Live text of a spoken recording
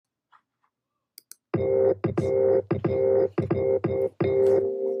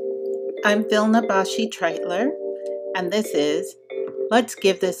I'm Vilna Bashi-Treitler, and this is Let's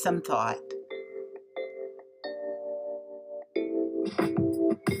Give This Some Thought.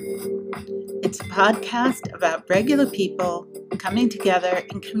 It's a podcast about regular people coming together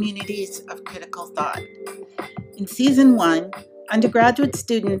in communities of critical thought. In Season 1, undergraduate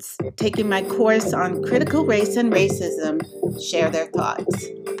students taking my course on critical race and racism share their thoughts.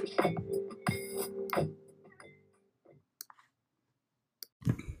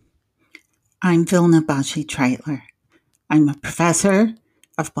 I'm Vilna Bashi-Treitler. I'm a professor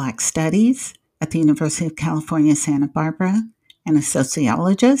of Black Studies at the University of California, Santa Barbara, and a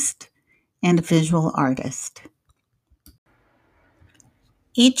sociologist and a visual artist.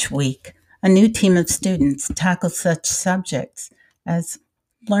 Each week, a new team of students tackles such subjects as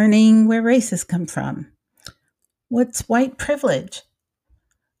learning where races come from. What's white privilege?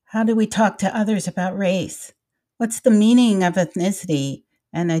 How do we talk to others about race? What's the meaning of ethnicity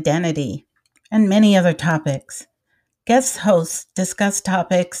and identity? And many other topics. Guest hosts discuss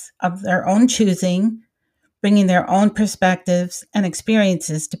topics of their own choosing, bringing their own perspectives and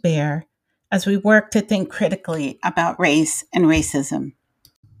experiences to bear as we work to think critically about race and racism.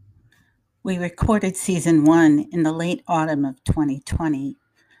 We recorded Season 1 in the late autumn of 2020.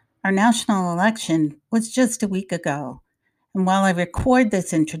 Our national election was just a week ago, and while I record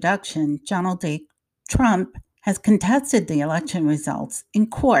this introduction, Donald J. Trump has contested the election results in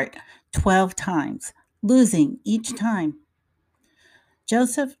court 12 times, losing each time.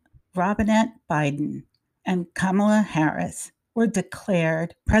 Joseph Robinette Biden and Kamala Harris were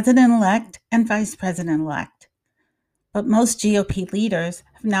declared president-elect and vice president-elect. But most GOP leaders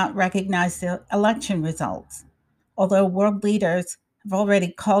have not recognized the election results, although world leaders have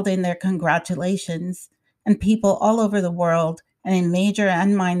already called in their congratulations, and people all over the world and in major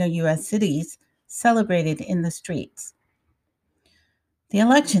and minor U.S. cities celebrated in the streets. The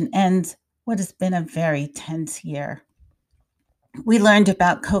election ends what has been a very tense year. We learned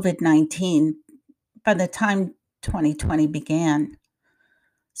about COVID-19 by the time 2020 began.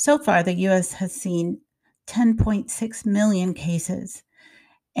 So far, the U.S. has seen 10.6 million cases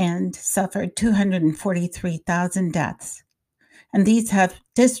and suffered 243,000 deaths. And these have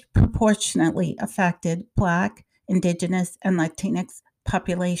disproportionately affected Black, Indigenous, and Latinx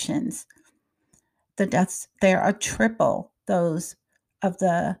populations. The deaths there are triple those of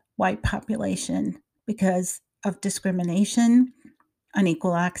the white population because of discrimination,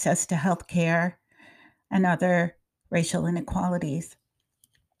 unequal access to health care, and other racial inequalities.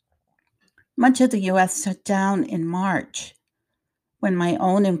 Much of the U.S. shut down in March when my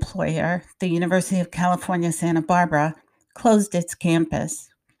own employer, the University of California, Santa Barbara, closed its campus.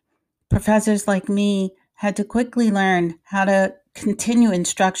 Professors like me had to quickly learn how to continue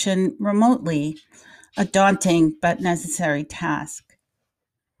instruction remotely, a daunting but necessary task.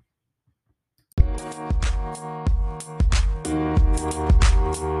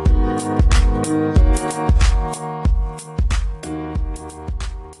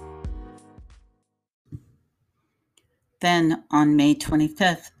 Then, on May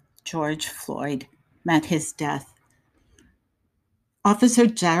 25th, George Floyd met his death. Officer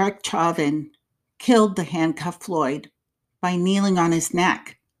Derek Chauvin killed the handcuffed Floyd by kneeling on his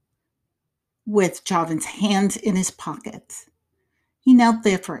neck with Chauvin's hands in his pockets. He knelt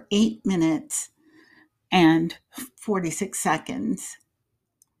there for 8 minutes and 46 seconds,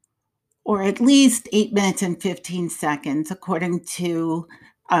 or at least 8 minutes and 15 seconds, according to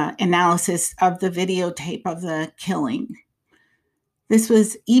analysis of the videotape of the killing. This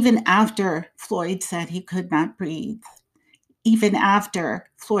was even after Floyd said he could not breathe, even after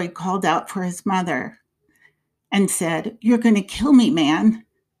Floyd called out for his mother and said, "You're going to kill me, man."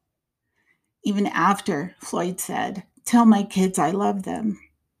 Even after Floyd said, "Tell my kids I love them,"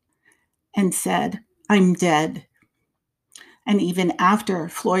 and said, "I'm dead." And even after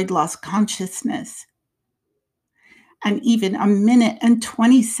Floyd lost consciousness, and even a minute and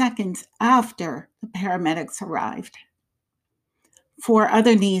 20 seconds after the paramedics arrived. 4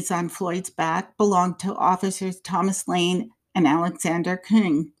 other knees on Floyd's back belonged to officers Thomas Lane and Alexander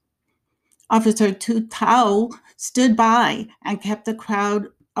King. Officer Tu Tao stood by and kept the crowd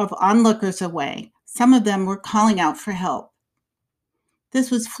of onlookers away. Some of them were calling out for help. This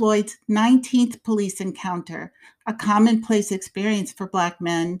was Floyd's 19th police encounter, a commonplace experience for Black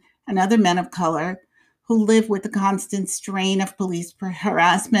men and other men of color who live with the constant strain of police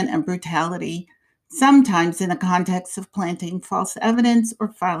harassment and brutality, sometimes in the context of planting false evidence or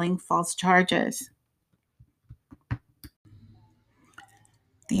filing false charges.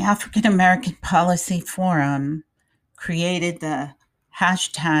 The African American Policy Forum created the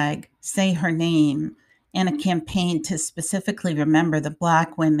hashtag Say Her Name and a campaign to specifically remember the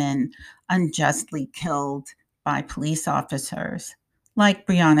Black women unjustly killed by police officers, like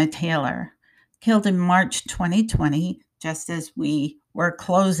Breonna Taylor, killed in March 2020, just as we were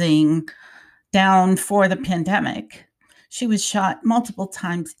closing down for the pandemic. She was shot multiple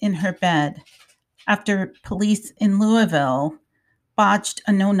times in her bed after police in Louisville botched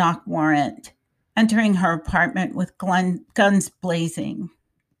a no-knock warrant, entering her apartment with guns blazing.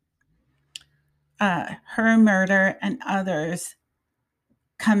 Her murder and others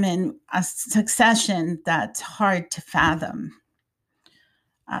come in a succession that's hard to fathom.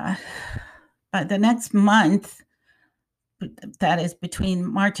 But the next month, that is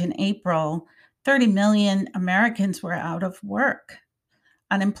between March and April, 30 million Americans were out of work.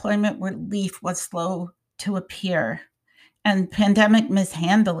 Unemployment relief was slow to appear, and pandemic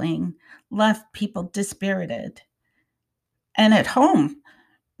mishandling left people dispirited. And at home,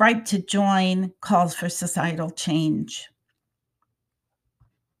 ripe to join calls for societal change.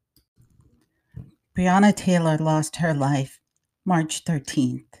 Breonna Taylor lost her life March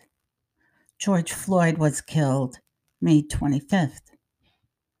 13th. George Floyd was killed May 25th.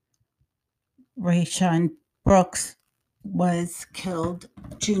 Rayshon Brooks was killed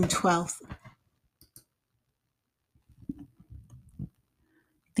June 12th.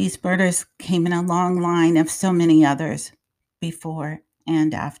 These murders came in a long line of so many others before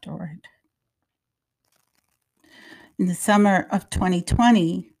and afterward. In the summer of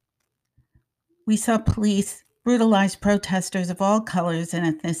 2020, we saw police brutalize protesters of all colors and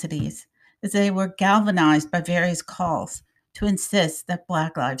ethnicities as they were galvanized by various calls to insist that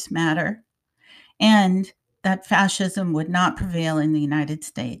Black Lives Matter and that fascism would not prevail in the United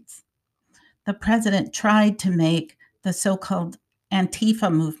States. The president tried to make the so-called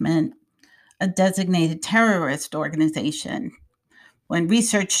Antifa movement a designated terrorist organization, when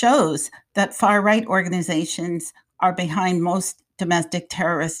research shows that far-right organizations are behind most domestic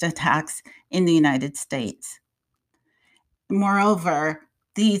terrorist attacks in the United States. Moreover,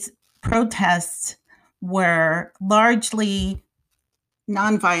 these protests were largely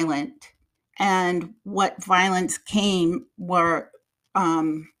nonviolent, and what violence came were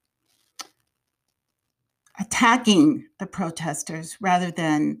attacking the protesters rather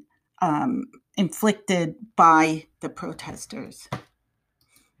than inflicted by the protesters.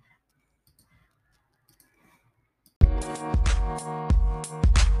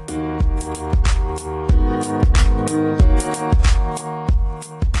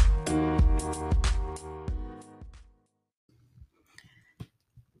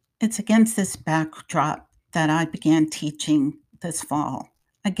 It's against this backdrop that I began teaching this fall,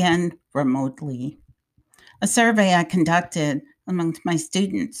 again remotely. A survey I conducted amongst my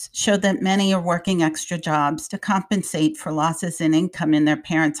students showed that many are working extra jobs to compensate for losses in income in their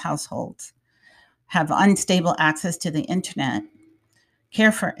parents' households, have unstable access to the internet,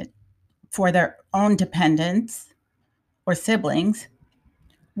 care for their own dependents or siblings,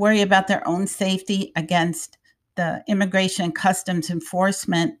 worry about their own safety against the Immigration and Customs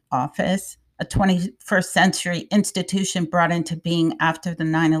Enforcement Office, a 21st century institution brought into being after the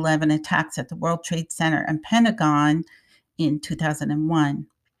 9/11 attacks at the World Trade Center and Pentagon in 2001.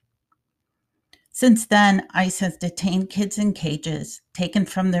 Since then, ICE has detained kids in cages taken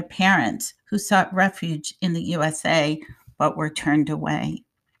from their parents who sought refuge in the USA but were turned away.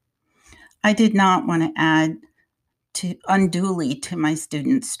 I did not want to add unduly to my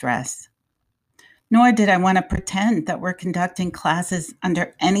students' stress, nor did I want to pretend that we're conducting classes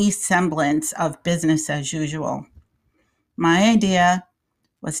under any semblance of business as usual. My idea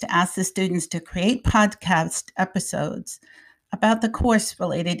was to ask the students to create podcast episodes about the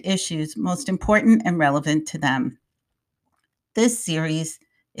course-related issues most important and relevant to them. This series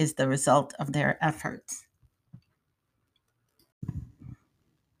is the result of their efforts.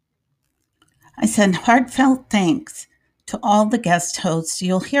 I send heartfelt thanks to all the guest hosts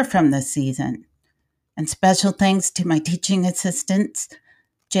you'll hear from this season, and special thanks to my teaching assistants,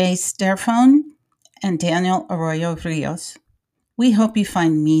 Jay Sterfone and Daniel Arroyo Rios. We hope you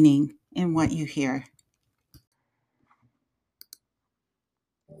find meaning in what you hear.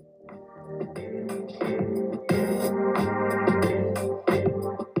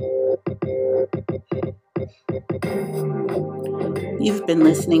 You've been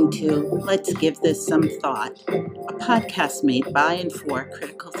listening to Let's Give This Some Thought, a podcast made by and for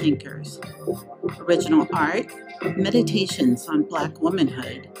critical thinkers. Original art, Meditations on Black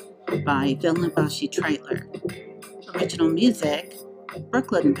Womanhood by Vilna Bashi-Treitler. Original music,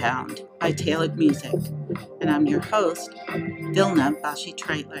 Brooklyn Bound by Tailored Music. And I'm your host, Vilna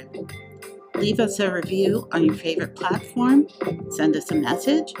Bashi-Treitler. Leave us a review on your favorite platform, send us a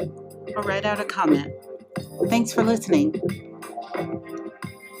message, or write out a comment. Thanks for listening.